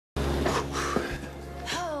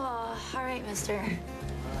right, mister?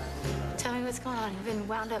 Tell me what's going on. You've been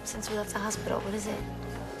wound up since we left the hospital. What is it?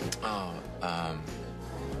 Oh, I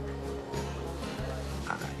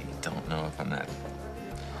don't know if I'm that...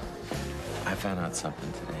 I found out something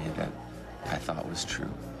today that I thought was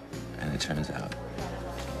true, and it turns out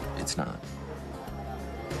it's not.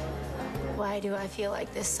 Why do I feel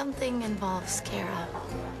like this something involves Cara?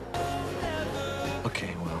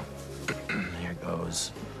 Okay, well, here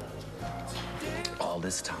goes. All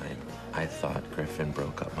this time, I thought Griffin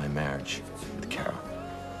broke up my marriage with Cara.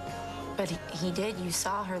 But he did. You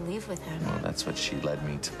saw her leave with him. Well, that's what she led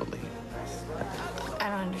me to believe. I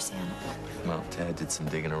don't understand. Well, Ted did some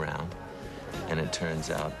digging around, and it turns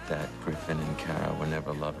out that Griffin and Cara were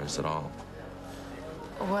never lovers at all.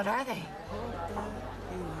 What are they?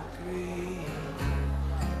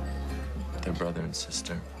 They're brother and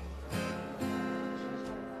sister.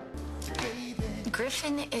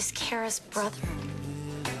 Griffin is Cara's brother.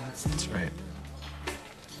 That's right.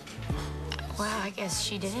 Wow, I guess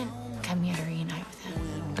she didn't come here to reunite with him.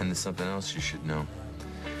 And there's something else you should know.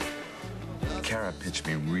 Cara pitched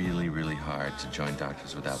me really, really hard to join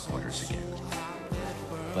Doctors Without Borders again.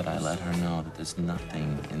 But I let her know that there's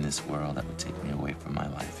nothing in this world that would take me away from my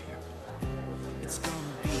life here. It's gonna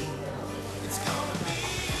be.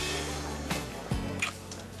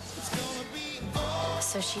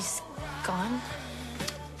 So she's gone?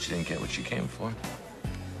 She didn't get what she came for.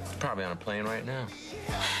 Probably on a plane right now.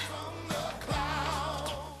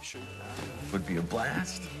 Would be a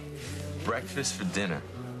blast. Breakfast for dinner.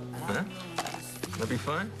 Huh? That'd be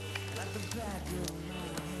fun?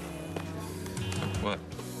 What?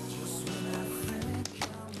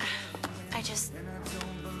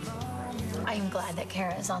 I'm glad that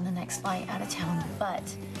Cara is on the next flight out of town, but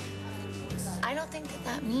I don't think that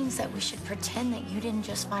that means that we should pretend that you didn't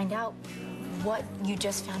just find out what you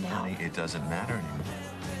just found out. Honey, it doesn't matter anymore.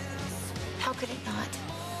 How could it not?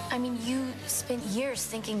 I mean, you spent years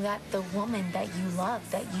thinking that the woman that you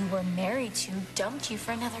loved, that you were married to, dumped you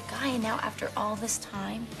for another guy, and now after all this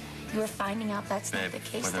time, you are finding out that's not the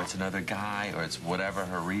case. Whether it's another guy or it's whatever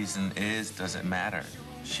her reason is, doesn't matter.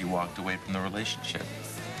 She walked away from the relationship.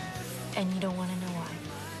 And you don't want to know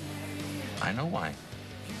why? I know why.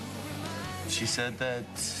 She said that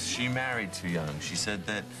she married too young. She said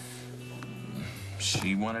that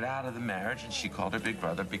she wanted out of the marriage, and she called her big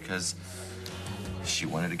brother because she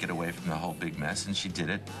wanted to get away from the whole big mess, and she did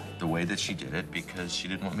it the way that she did it because she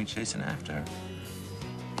didn't want me chasing after her.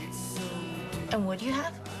 And would you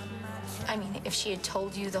have? I mean, if she had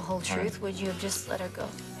told you the whole truth, would you have just let her go?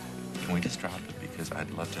 Can we just drop it? Because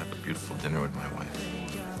I'd love to have a beautiful dinner with my wife.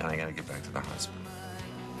 And I gotta get back to the hospital.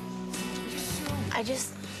 I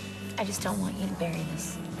just don't want you to bury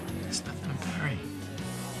this. There's nothing to bury.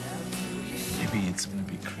 Maybe it's gonna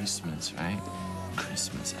be Christmas, right?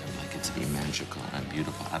 Christmas, I'd like it to be magical and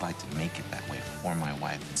beautiful. I'd like to make it that way for my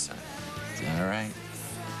wife and son. Is that all right?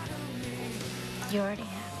 You already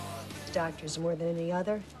have. Doctors more than any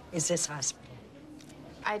other is this hospital.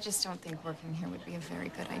 I just don't think working here would be a very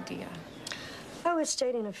good idea. I was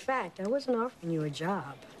stating a fact. I wasn't offering you a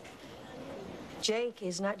job. Jake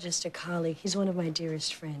is not just a colleague. He's one of my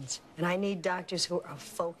dearest friends. And I need doctors who are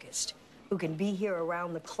focused, who can be here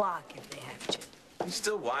around the clock if they have to. You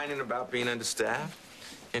still whining about being understaffed?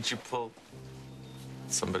 Can't you pull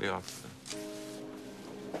somebody off?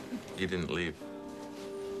 You didn't leave.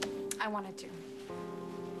 I wanted to.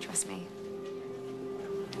 Trust me.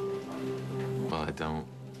 Well, I don't.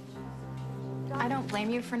 I don't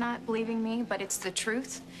blame you for not believing me, but it's the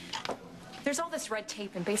truth. There's all this red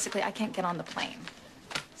tape, and basically I can't get on the plane.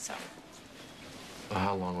 So. Well,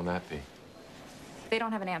 how long will that be? They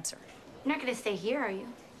don't have an answer. You're not going to stay here, are you?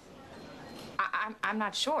 I'm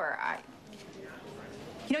not sure.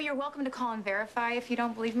 You know, you're welcome to call and verify if you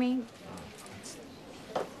don't believe me.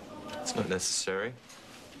 It's not necessary.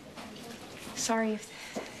 Sorry if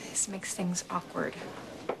this makes things awkward.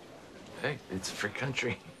 Hey, it's a free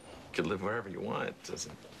country. You can live wherever you want. It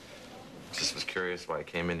doesn't. Just was curious why I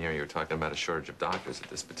came in here. You were talking about a shortage of doctors at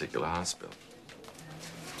this particular hospital.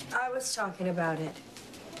 I was talking about it.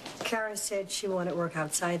 Cara said she wanted work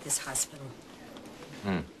outside this hospital.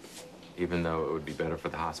 Even though it would be better for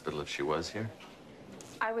the hospital if she was here?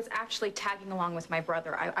 I was actually tagging along with my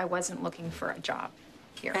brother. I wasn't looking for a job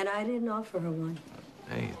here. And I didn't offer her one.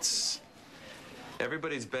 Hey, it's...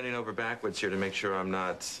 Everybody's bending over backwards here to make sure I'm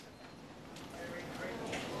not...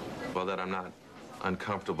 Well, that I'm not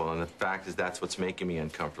uncomfortable. And the fact is that's what's making me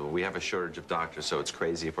uncomfortable. We have a shortage of doctors, so it's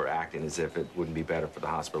crazy if we're acting as if it wouldn't be better for the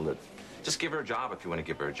hospital. Just give her a job if you want to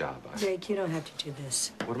give her a job. Jake, you don't have to do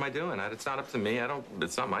this. What am I doing? It's not up to me.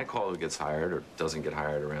 It's not my call who gets hired or doesn't get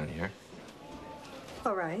hired around here.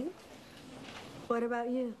 All right. What about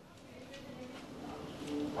you?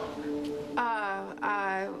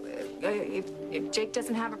 If Jake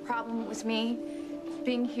doesn't have a problem with me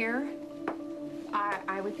being here,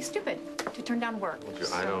 I would be stupid to turn down work.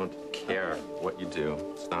 I don't care what you do.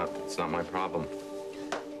 It's not my problem.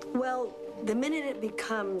 Well, the minute it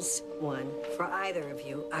becomes one for either of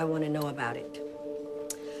you, I want to know about it.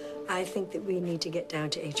 I think that we need to get down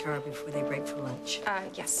to HR before they break for lunch.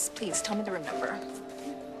 Yes, please, tell me the room number.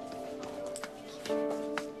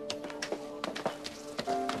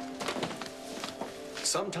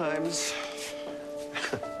 Sometimes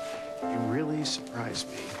you really surprise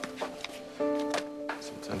me.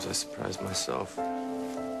 Sometimes I surprise myself.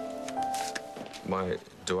 Why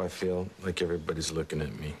do I feel like everybody's looking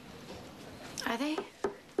at me? Are they?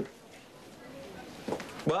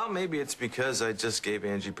 Well, maybe it's because I just gave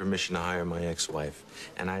Angie permission to hire my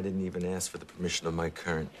ex-wife, and I didn't even ask for the permission of my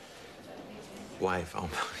current wife. Oh,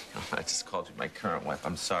 I just called you my current wife.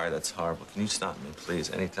 I'm sorry, that's horrible. Can you stop me,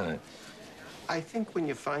 please, anytime? I think when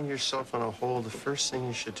you find yourself on a hole, the first thing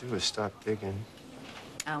you should do is stop digging.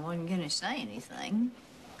 I wasn't gonna say anything.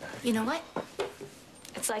 You know what?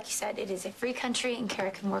 It's like you said, it is a free country and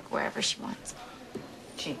Cara can work wherever she wants.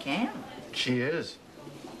 She can. She is.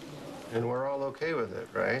 And we're all okay with it,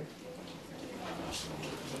 right?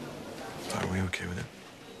 Are we okay with it?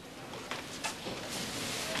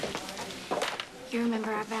 You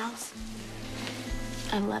remember our vows?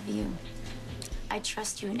 I love you. I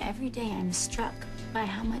trust you, and every day I'm struck by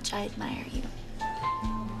how much I admire you.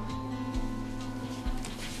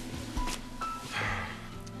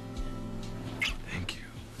 Thank you.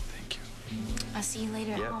 Thank you. I'll see you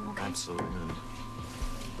later at home, okay? Absolutely.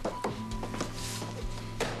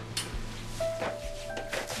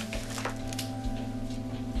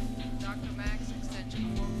 Dr. Max,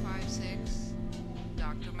 extension 456.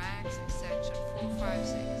 Dr. Max, extension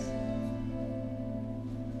 456.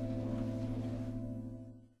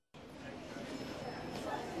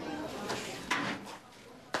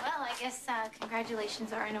 Well, I guess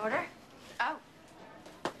congratulations are in order. Oh.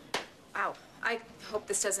 Wow. I hope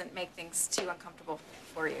this doesn't make things too uncomfortable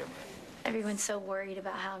for you. Everyone's so worried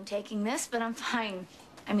about how I'm taking this, but I'm fine.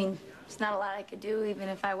 I mean, there's not a lot I could do even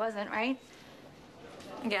if I wasn't, right?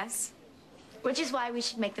 I guess. Which is why we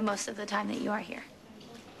should make the most of the time that you are here.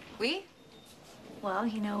 We? Well,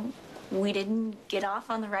 you know, we didn't get off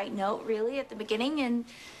on the right note, really, at the beginning, and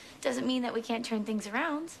doesn't mean that we can't turn things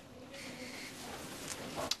around.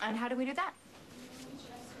 And how do we do that?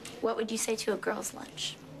 What would you say to a girl's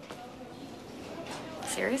lunch?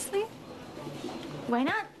 Seriously? Why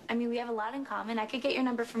not? I mean, we have a lot in common. I could get your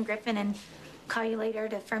number from Griffin and call you later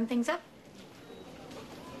to firm things up.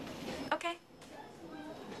 Okay.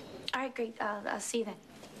 All right, great. I'll see you then.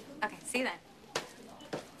 Okay, see you then.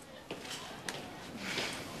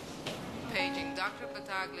 Paging Dr.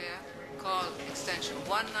 Battaglia, call extension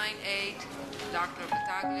 198. Dr.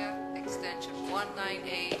 Battaglia, extension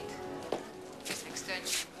 198.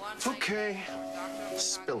 Extension 198. Okay, Dr.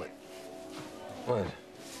 spill it. What?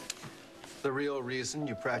 The real reason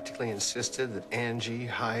you practically insisted that Angie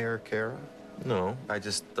hire Cara? No, I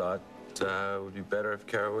just thought it would be better if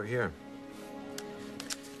Cara were here.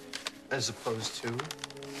 As opposed to?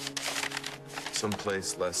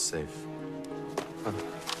 Someplace less safe.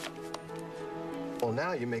 Well,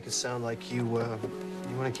 now you make it sound like you want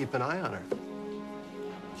to keep an eye on her.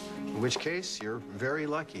 In which case, you're very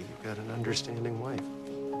lucky you've got an understanding wife.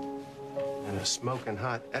 And a smoking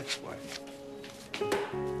hot ex-wife.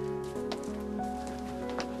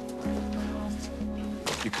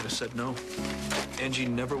 You could have said no. Angie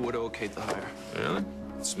never would have okayed the hire. Really?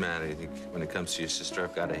 What's the matter? You think when it comes to your sister,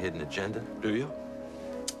 I've got a hidden agenda? Do you?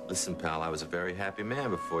 Listen, pal, I was a very happy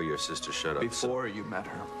man before your sister showed up. Before you met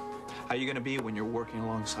her. How are you going to be when you're working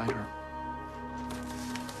alongside her?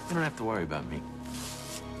 You don't have to worry about me.